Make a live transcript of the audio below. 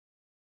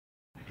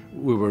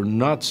We were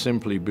not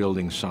simply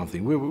building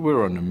something. We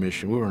were on a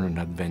mission. We were on an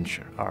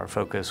adventure. Our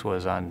focus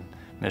was on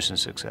mission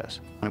success.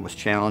 It was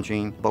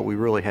challenging, but we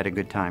really had a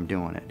good time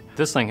doing it.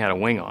 This thing had a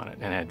wing on it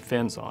and had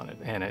fins on it,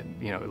 and it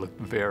looked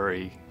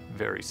very,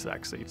 very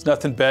sexy. It's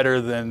nothing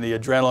better than the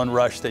adrenaline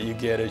rush that you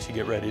get as you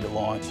get ready to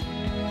launch.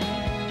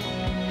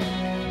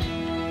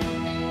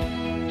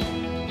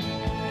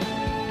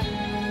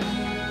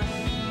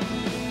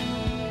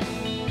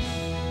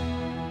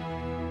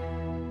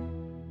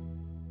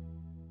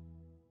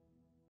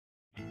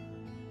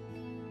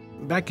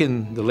 Back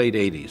in the late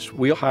 80s,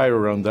 we hired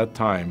around that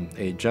time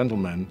a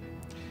gentleman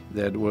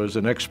that was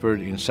an expert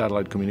in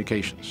satellite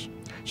communications.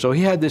 So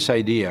he had this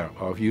idea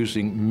of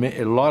using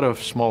a lot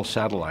of small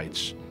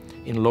satellites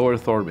in low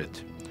Earth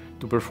orbit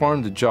to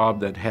perform the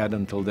job that had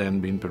until then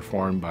been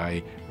performed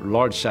by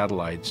large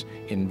satellites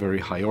in very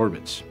high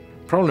orbits.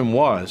 Problem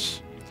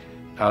was,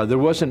 there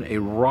wasn't a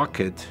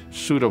rocket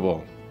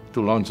suitable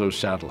to launch those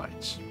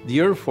satellites. The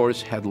Air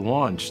Force had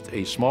launched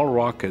a small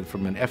rocket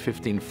from an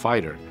F-15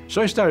 fighter.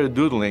 So I started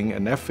doodling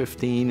an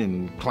F-15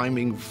 in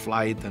climbing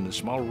flight and a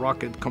small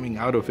rocket coming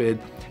out of it,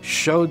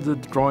 showed the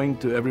drawing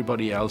to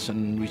everybody else,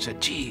 and we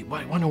said, gee,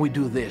 why don't we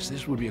do this?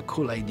 This would be a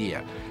cool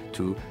idea,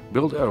 to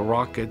build a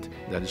rocket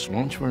that is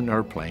launched from an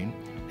airplane,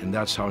 and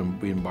that's how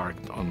we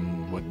embarked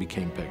on what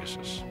became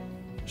Pegasus.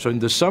 So in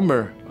the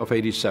summer of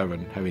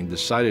 '87, having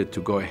decided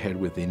to go ahead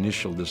with the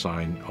initial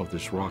design of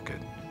this rocket,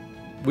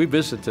 we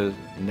visited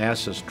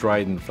NASA's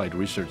Dryden Flight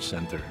Research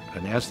Center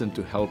and asked them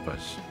to help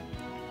us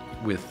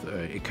with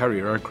a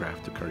carrier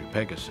aircraft to carry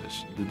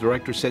Pegasus. The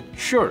director said,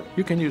 sure,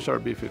 you can use our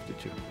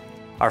B-52.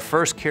 Our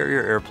first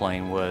carrier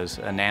airplane was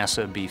a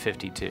NASA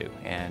B-52,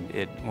 and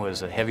it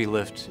was a heavy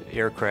lift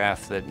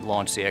aircraft that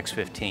launched the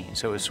X-15.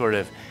 So it was sort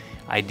of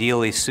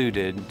ideally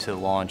suited to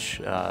launch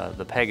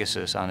the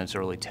Pegasus on its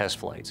early test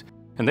flights.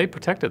 And they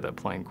protected that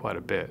plane quite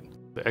a bit.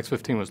 The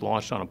X-15 was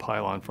launched on a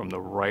pylon from the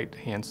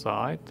right-hand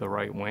side, the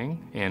right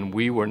wing, and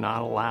we were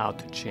not allowed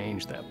to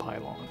change that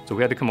pylon. So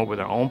we had to come up with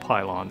our own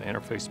pylon, the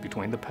interface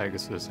between the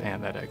Pegasus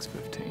and that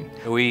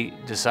X-15. We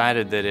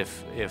decided that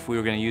if we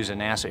were going to use a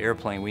NASA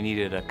airplane, we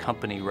needed a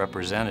company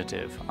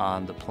representative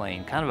on the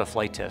plane, kind of a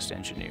flight test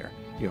engineer.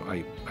 You know,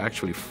 I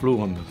actually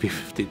flew on the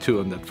B-52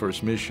 on that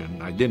first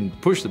mission. I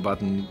didn't push the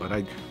button, but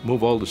I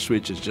moved all the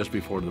switches just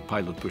before the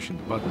pilot pushing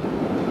the button.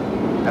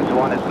 That's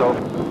one, let's go.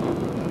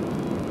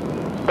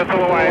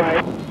 Whistle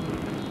away.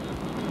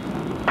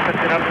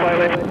 Pushing up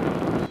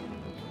slightly.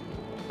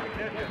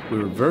 We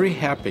were very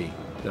happy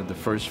that the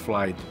first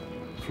flight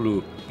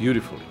flew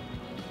beautifully.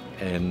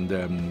 And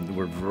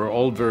we're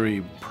all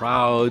very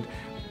proud,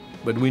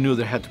 but we knew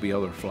there had to be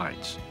other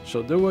flights.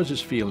 So there was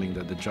this feeling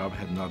that the job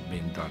had not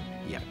been done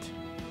yet.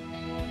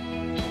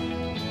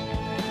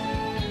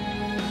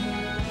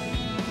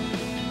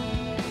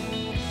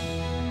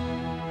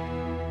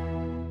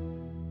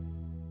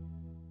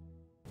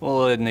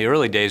 Well, in the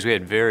early days, we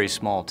had very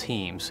small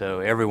teams,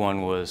 so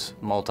everyone was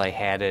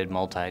multi-hatted,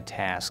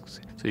 multitasked.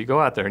 So you go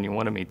out there and you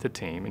want to meet the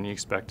team, and you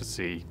expect to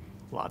see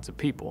lots of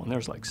people, and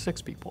there's like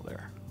 6 people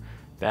there.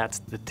 That's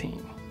the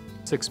team.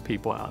 6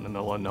 people out in the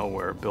middle of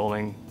nowhere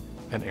building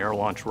an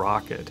air-launched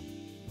rocket.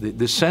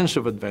 The sense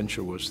of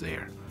adventure was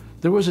there.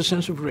 There was a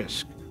sense of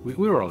risk. We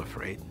were all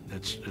afraid,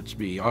 let's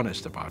be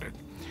honest about it.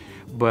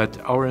 But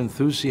our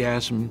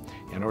enthusiasm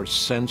and our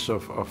sense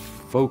of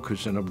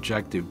focus and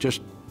objective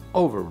just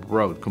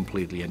overrode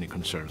completely any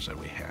concerns that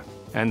we had.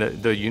 And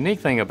the unique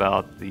thing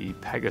about the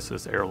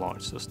Pegasus air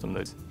launch system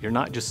is you're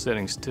not just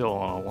sitting still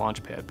on a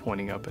launch pad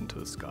pointing up into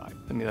the sky.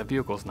 I mean, that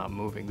vehicle's not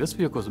moving. This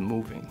vehicle's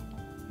moving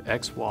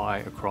X, Y,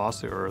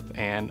 across the Earth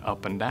and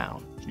up and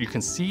down. You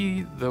can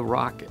see the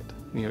rocket.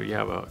 You know, you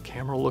have a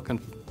camera looking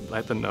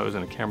at the nose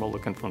and a camera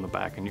looking from the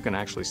back, and you can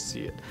actually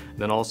see it.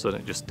 Then all of a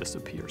sudden it just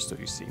disappears, so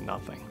you see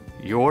nothing.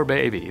 Your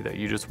baby that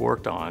you just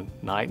worked on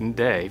night and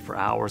day for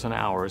hours and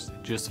hours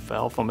just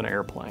fell from an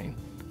airplane,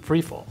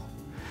 free fall.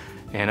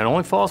 And it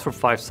only falls for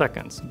 5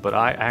 seconds, but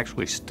I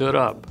actually stood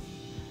up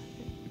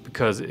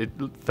because it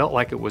felt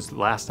like it was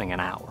lasting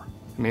an hour.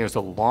 I mean, it was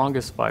the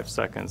longest 5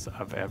 seconds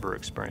I've ever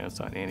experienced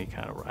on any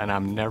kind of, and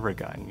I've never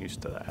gotten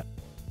used to that.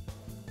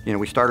 You know,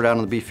 we started out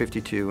on the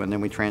B-52 and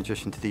then we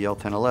transitioned to the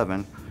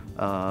L-1011.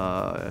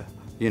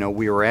 You know,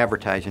 we were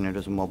advertising it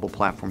as a mobile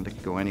platform that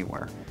could go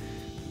anywhere.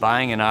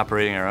 Buying and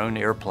operating our own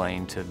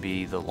airplane to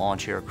be the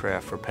launch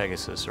aircraft for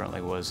Pegasus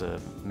certainly was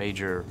a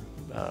major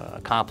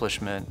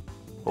accomplishment.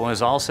 But when it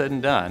was all said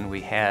and done,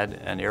 we had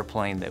an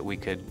airplane that we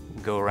could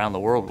go around the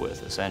world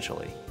with,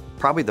 essentially.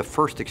 Probably the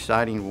first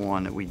exciting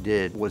one that we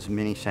did was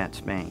Minisat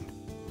Spain.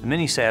 The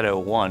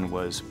Minisat 01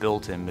 was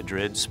built in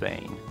Madrid,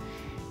 Spain,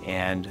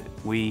 and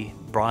we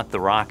brought the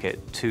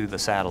rocket to the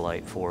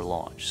satellite for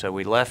launch. So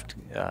we left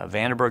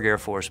Vandenberg Air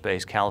Force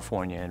Base,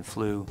 California, and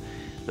flew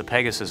the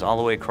Pegasus all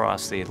the way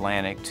across the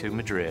Atlantic to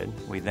Madrid.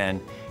 We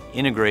then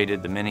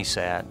integrated the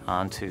Minisat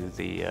onto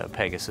the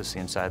Pegasus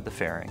inside the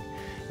fairing.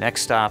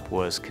 Next stop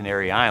was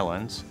Canary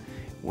Islands,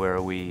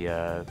 where we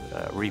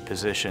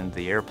repositioned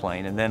the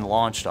airplane and then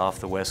launched off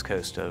the west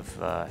coast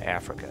of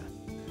Africa.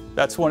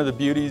 That's one of the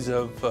beauties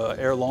of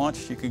air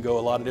launch. You can go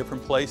a lot of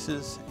different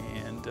places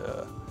and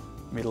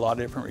meet a lot of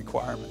different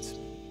requirements.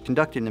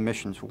 Conducting the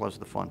missions was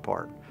the fun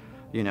part.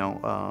 You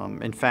know,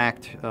 in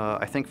fact,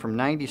 I think from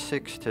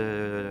 96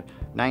 to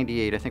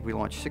 98, I think we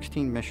launched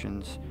 16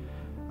 missions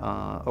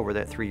over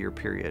that 3-year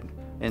period.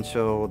 And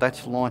so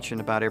that's launching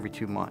about every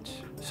 2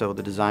 months. So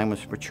the design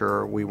was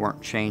mature, we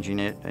weren't changing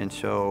it, and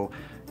so,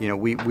 you know,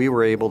 we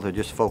were able to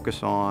just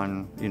focus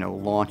on, you know,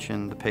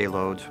 launching the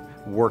payloads,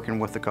 working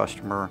with the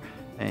customer,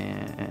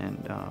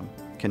 and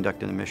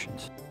conducting the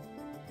missions.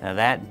 Now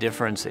that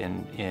difference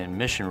in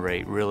mission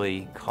rate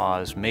really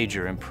caused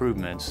major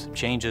improvements,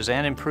 changes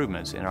and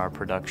improvements in our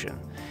production.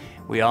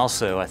 We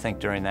also, I think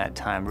during that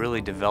time,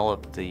 really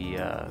developed the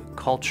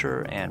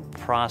culture and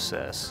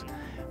process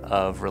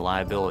of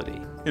reliability.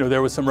 You know,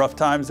 there was some rough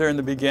times there in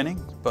the beginning,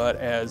 but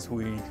as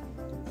we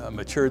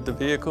matured the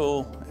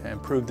vehicle and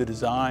improved the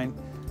design,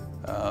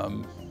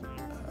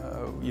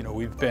 you know,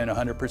 we've been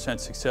 100%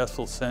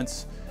 successful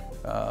since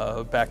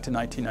back to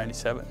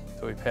 1997.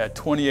 So we've had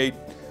 28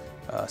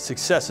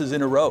 successes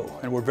in a row,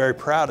 and we're very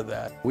proud of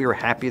that. We were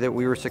happy that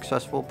we were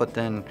successful, but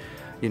then,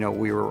 you know,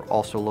 we were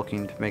also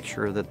looking to make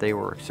sure that they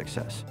were a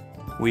success.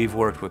 We've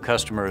worked with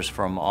customers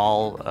from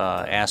all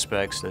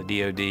aspects, the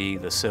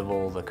DoD, the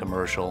civil, the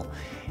commercial,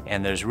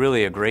 and there's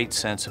really a great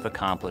sense of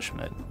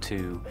accomplishment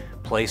to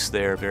place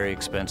their very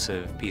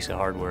expensive piece of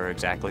hardware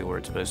exactly where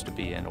it's supposed to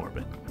be in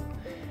orbit.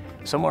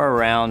 Somewhere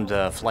around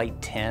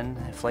Flight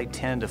 10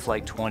 to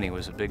Flight 20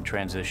 was a big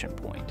transition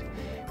point.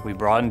 We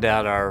broadened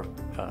out our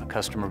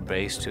customer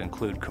base to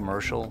include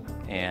commercial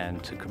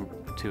and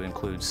to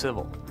include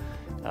civil.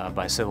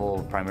 By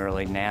civil,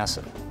 primarily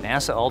NASA.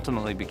 NASA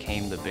ultimately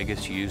became the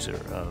biggest user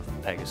of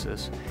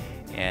Pegasus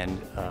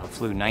and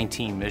flew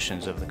 19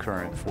 missions of the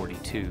current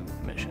 42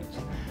 missions.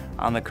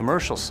 On the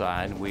commercial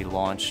side, we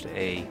launched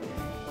a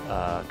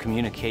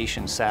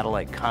communication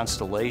satellite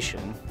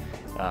constellation.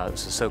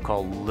 It's a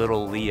so-called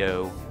Little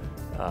Leo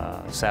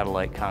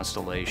satellite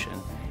constellation.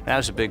 And that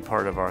was a big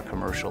part of our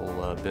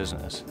commercial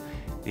business.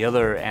 The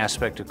other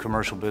aspect of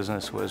commercial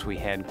business was we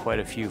had quite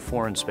a few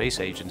foreign space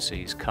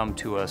agencies come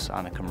to us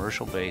on a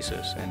commercial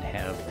basis and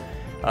have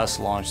us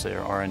launch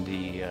their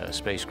R&D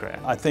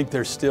spacecraft. I think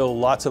there's still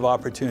lots of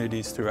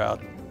opportunities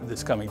throughout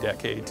this coming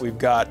decade. We've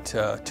got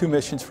 2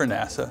 missions for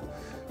NASA.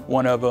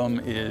 One of them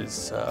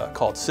is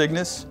called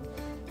Cygnus.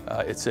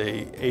 It's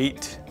a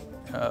 8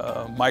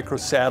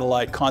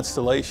 microsatellite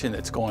constellation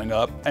that's going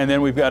up. And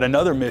then we've got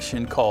another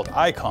mission called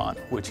ICON,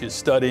 which is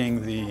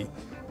studying the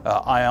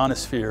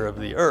ionosphere of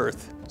the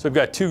Earth. So we've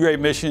got 2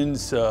 great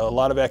missions, a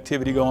lot of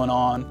activity going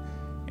on,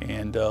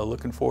 and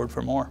looking forward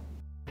for more.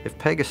 If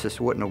Pegasus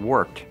wouldn't have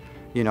worked,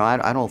 you know,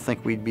 I don't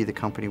think we'd be the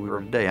company we are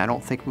today. I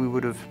don't think we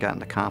would have gotten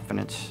the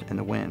confidence and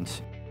the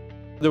wins.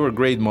 There were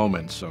great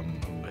moments on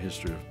the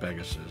history of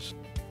Pegasus.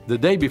 The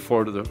day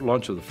before the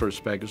launch of the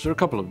first Pegasus, or a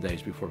couple of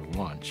days before the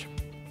launch,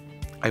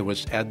 I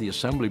was at the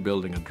assembly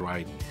building at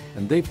Dryden,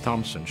 and Dave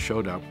Thompson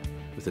showed up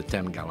with a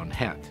 10-gallon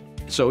hat.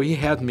 So he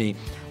had me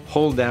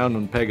hold down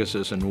on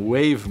Pegasus and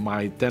wave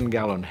my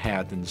 10-gallon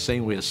hat in the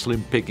same way as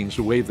Slim Pickens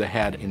waved the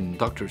hat in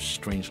Dr.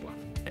 Strangelove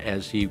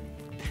as he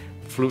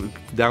flew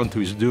down to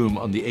his doom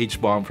on the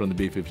H-bomb from the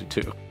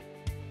B-52.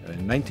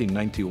 In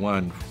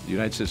 1991, the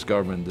United States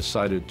government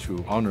decided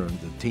to honor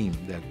the team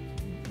that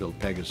built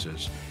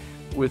Pegasus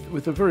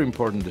with a very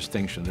important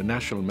distinction, the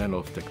National Medal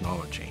of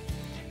Technology.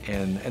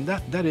 And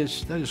that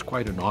is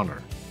quite an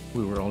honor.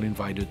 We were all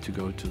invited to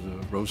go to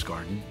the Rose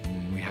Garden,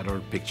 and we had our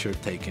picture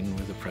taken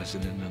with the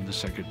president and the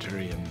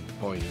secretary, and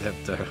boy,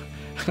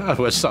 that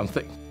was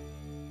something.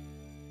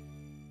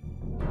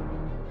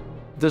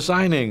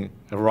 Designing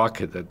a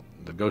rocket that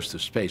goes to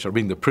space, or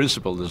being the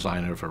principal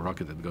designer of a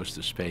rocket that goes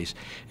to space,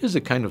 is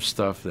the kind of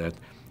stuff that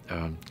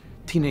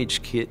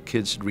teenage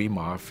kids dream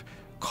of,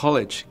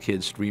 college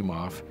kids dream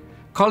of,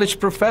 college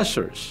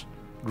professors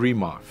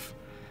dream of.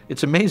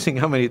 It's amazing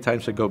how many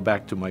times I go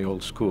back to my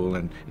old school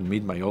and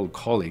meet my old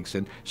colleagues,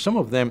 and some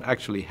of them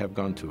actually have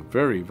gone to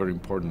very, very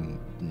important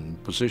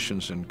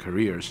positions and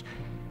careers,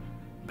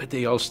 but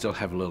they all still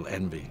have a little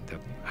envy that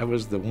I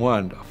was the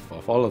one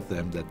of all of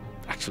them that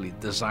actually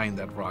designed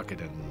that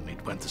rocket and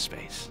it went to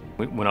space.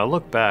 When I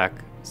look back,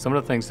 some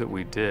of the things that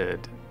we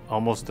did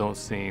almost don't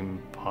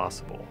seem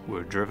possible.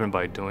 We're driven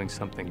by doing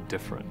something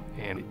different.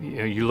 And you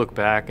know, you look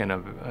back in a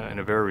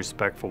very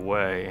respectful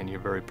way, and you're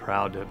very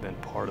proud to have been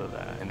part of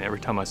that. And every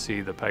time I see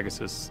the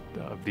Pegasus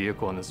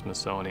vehicle in the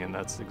Smithsonian,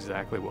 that's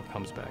exactly what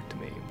comes back to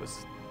me.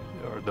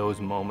 Are those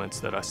moments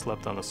that I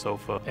slept on the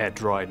sofa at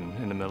Dryden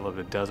in the middle of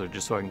the desert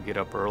just so I can get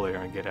up earlier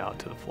and get out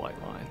to the flight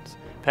lines.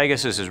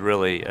 Pegasus is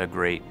really a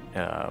great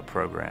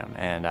program,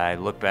 and I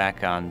look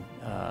back on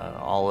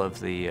all of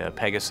the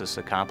Pegasus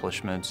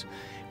accomplishments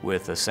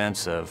with a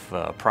sense of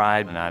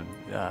pride, and I'm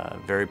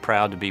very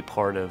proud to be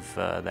part of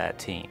that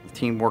team. The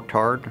team worked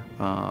hard,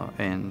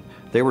 and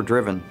they were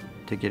driven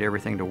to get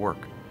everything to work.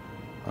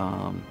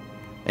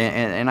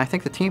 And I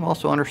think the team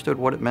also understood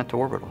what it meant to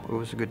Orbital. It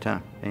was a good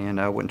time,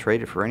 and I wouldn't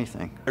trade it for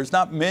anything. There's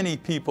not many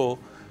people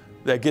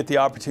that get the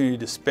opportunity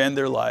to spend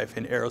their life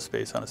in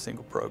aerospace on a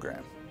single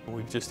program.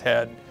 We've just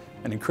had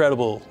an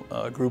incredible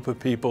group of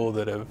people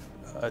that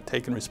have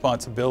taken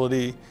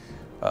responsibility,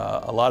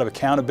 a lot of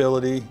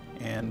accountability,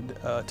 and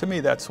to me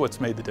that's what's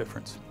made the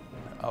difference.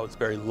 I was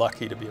very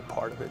lucky to be a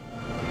part of it.